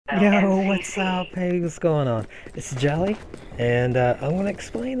Yo, what's up? Hey, what's going on? It's Jelly, and I'm going to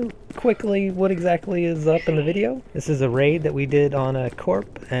explain quickly what exactly is up in the video. This is a raid that we did on a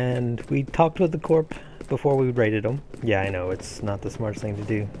corp, and we talked with the corp before we raided them. Yeah, I know, it's not the smartest thing to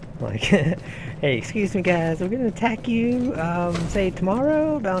do. Like, hey, excuse me guys, we're going to attack you, say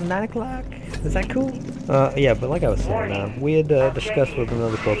tomorrow, about 9 o'clock. Is that cool? Yeah, but like I was saying, we had discussed with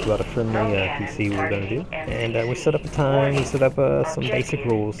another corp about a friendly PC we were going to do, and we set up a time, we set up some basic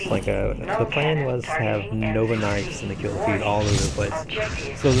rules. Like, the plan was to have Nova knives in the kill feed all over the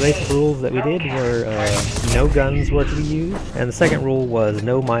place. So the basic rules that we did were no guns were to be used, and the second rule was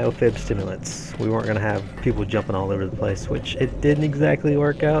no myofib stimulants. We weren't going to have people jumping all over the place, which it didn't exactly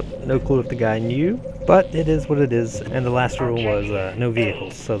work out. No clue if the guy knew, but it is what it is. And the last rule was no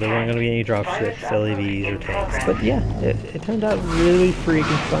vehicles, so there weren't going to be any dropships, LAVs, or tanks. But yeah, it turned out really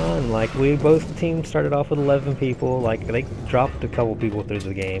freaking fun. Like, both teams started off with 11 people. Like, they dropped a couple people through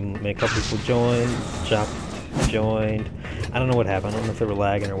the game. I mean, a couple people joined, joined. I don't know what happened. I don't know if they were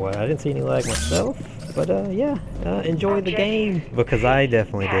lagging or what. I didn't see any lag myself. But yeah, enjoy the game, because I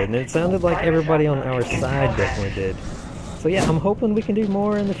definitely did, and it sounded like everybody on our side definitely did. So yeah, I'm hoping we can do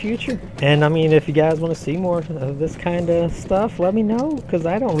more in the future. And I mean, if you guys want to see more of this kind of stuff, let me know, because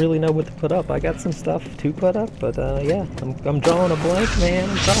I don't really know what to put up. I got some stuff to put up, but yeah, I'm drawing a blank, man.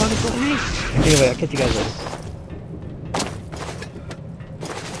 I'm drawing a blank. Anyway, I'll catch you guys later.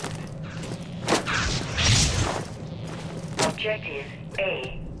 Objective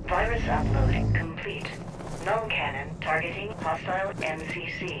A. Virus upload complete. Null cannon targeting hostile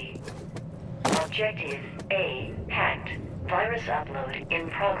MCC. Objective A. Hacked. Virus upload in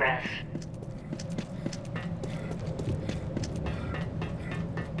progress.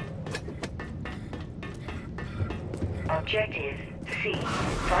 Objective C.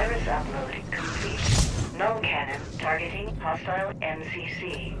 Virus upload complete. Null cannon targeting hostile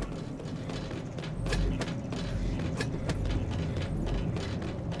MCC.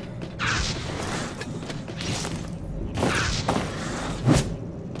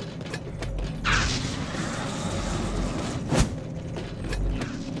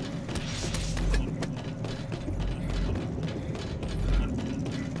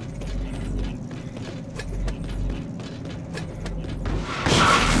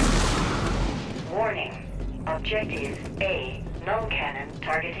 Warning. Objective A. Null cannon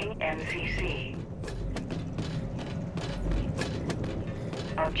targeting MCC.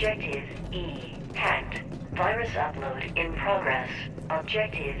 Objective E. Hacked. Virus upload in progress.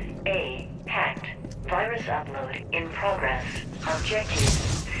 Objective A. Hacked. Virus upload in progress. Objective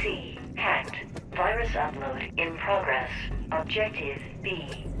C. Hacked. Virus upload in progress. Objective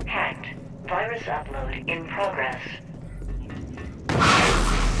B. Hacked. Virus upload in progress.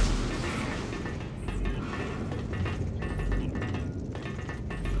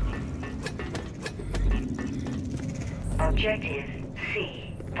 Objective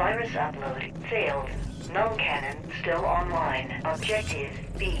C. Virus upload failed. Null cannon still online. Objective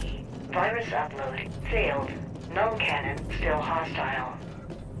B. Virus upload failed. Null cannon still hostile.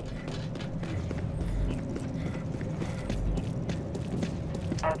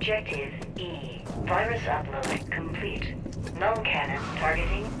 Objective E. Virus upload complete. Null cannon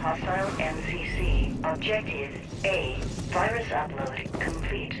targeting hostile MCC. Objective A. Virus upload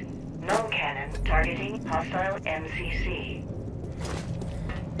complete. Null cannon targeting hostile MCC.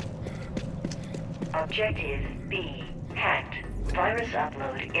 Objective B. Hacked. Virus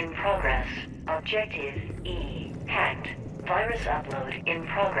upload in progress. Objective E. Hacked. Virus upload in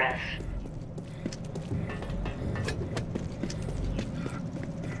progress.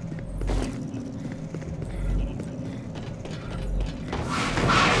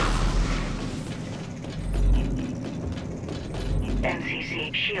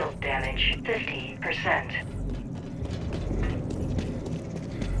 MCC shield damage 50%.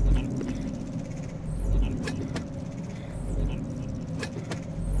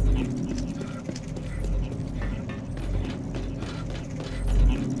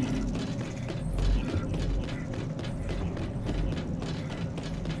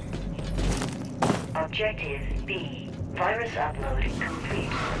 Objective B. Virus upload complete.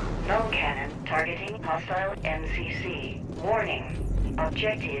 Null cannon targeting hostile MCC. Warning.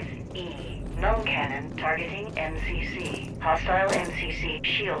 Objective E. Null cannon targeting MCC. Hostile MCC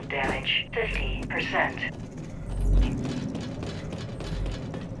shield damage 50%.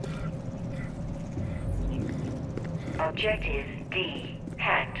 Objective D.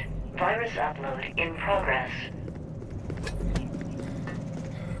 Hacked. Virus upload in progress.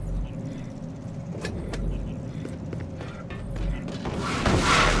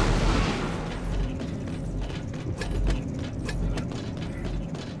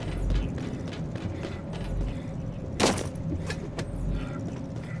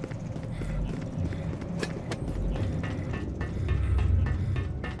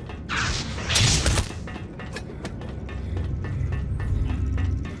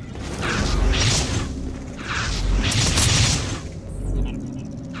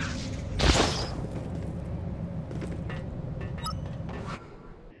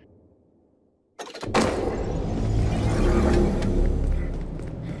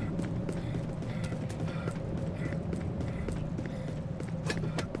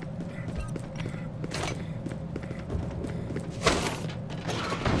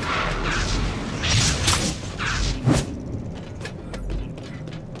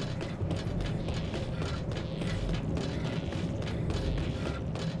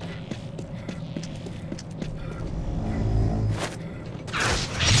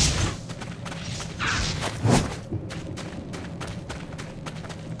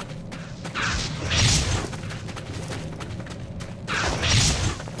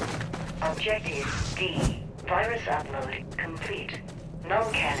 Objective D. Virus upload complete.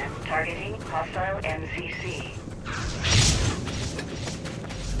 Null cannon targeting hostile MCC.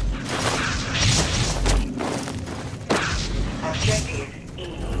 Objective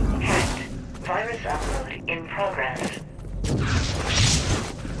E. Hacked. Virus upload in progress.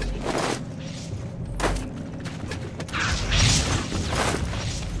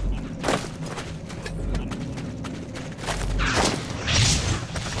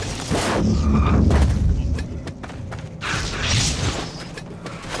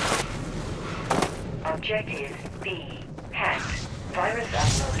 Objective B. Hacked. Virus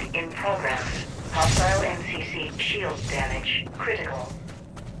upload in progress. Hostile MCC shield damage critical.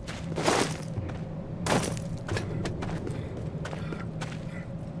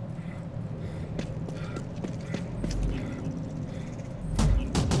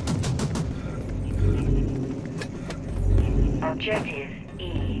 Objective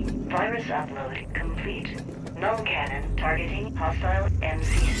E. Virus upload complete. Null cannon targeting hostile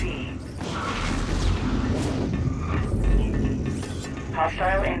MCC.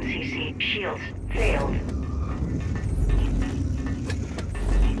 Hostile MCC shields failed.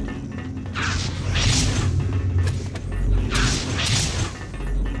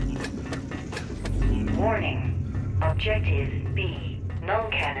 Warning. Objective B. Null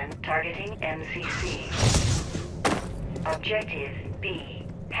cannon targeting MCC. Objective B.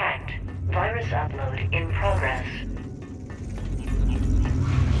 Hacked. Virus upload in progress.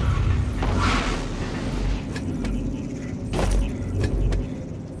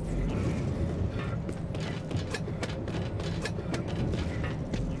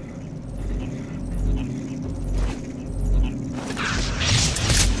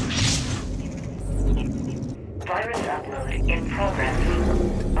 Virus upload in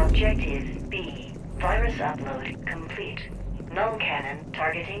progress. Objective B. Virus upload complete. Null cannon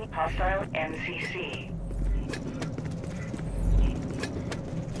targeting hostile MCC.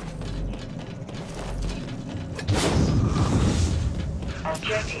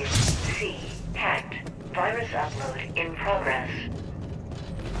 Objective C. Hacked. Virus upload in progress.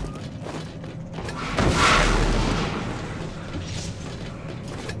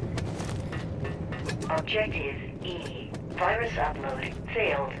 Objective E. Virus upload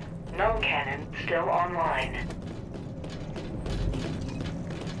failed. Null cannon still online.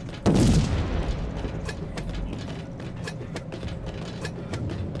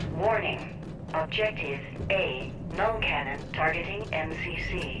 Warning. Objective A. Null cannon targeting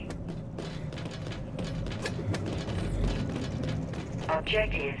MCC.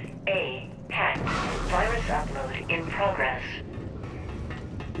 Objective A. Hacked. Virus upload in progress.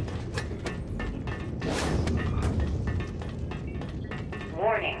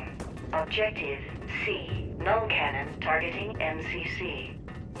 Warning. Objective C. Null cannon targeting MCC.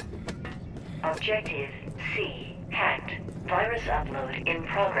 Objective C. Hacked. Virus upload in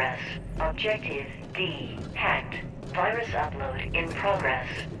progress. Objective D. Hacked. Virus upload in progress.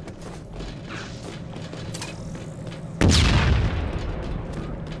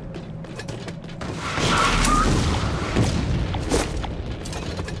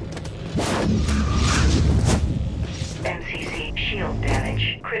 MCC shield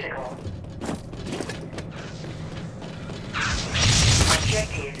damage critical.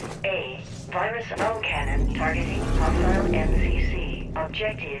 Objective A. Virus null cannon targeting hostile MCC.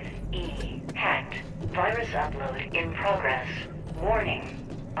 Objective E. Hacked. Virus upload in progress. Warning.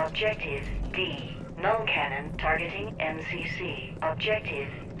 Objective D. Null cannon targeting MCC. Objective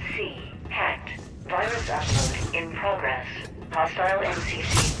C. Hacked. Virus upload in progress. Hostile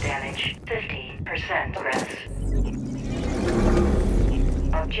MCC damage 50% progress.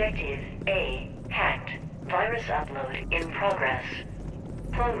 Objective A. Hacked. Virus upload in progress.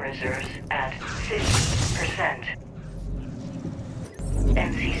 Clone reserves at 50%.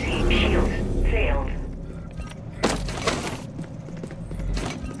 MCC shields failed.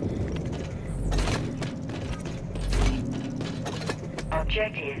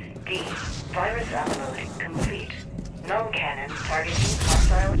 Objective D. Virus upload complete. Null cannon targeting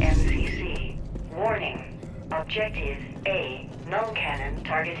hostile MCC. Warning. Objective A. Null cannon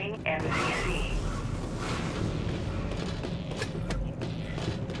targeting MCC.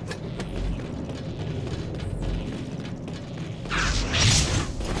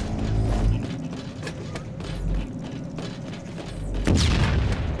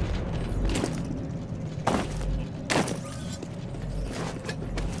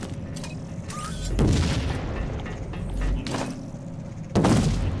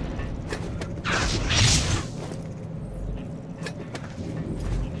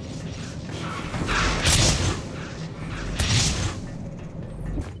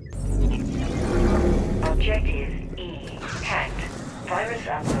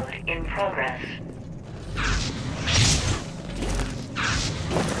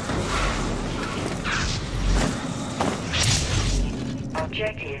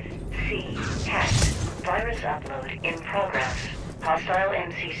 Objective C hacked. Virus upload in progress. Hostile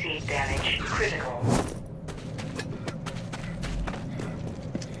MCC damage critical.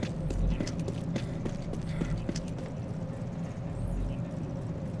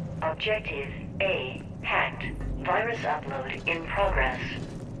 Objective A hacked. Virus upload in progress.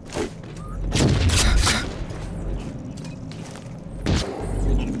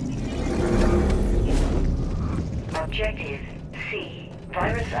 Objective C.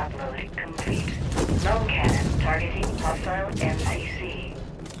 Virus upload complete. Null cannon targeting hostile MCC.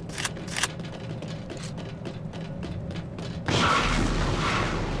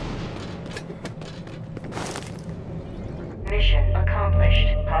 Mission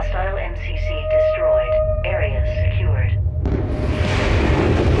accomplished. Hostile MCC destroyed. Area secured.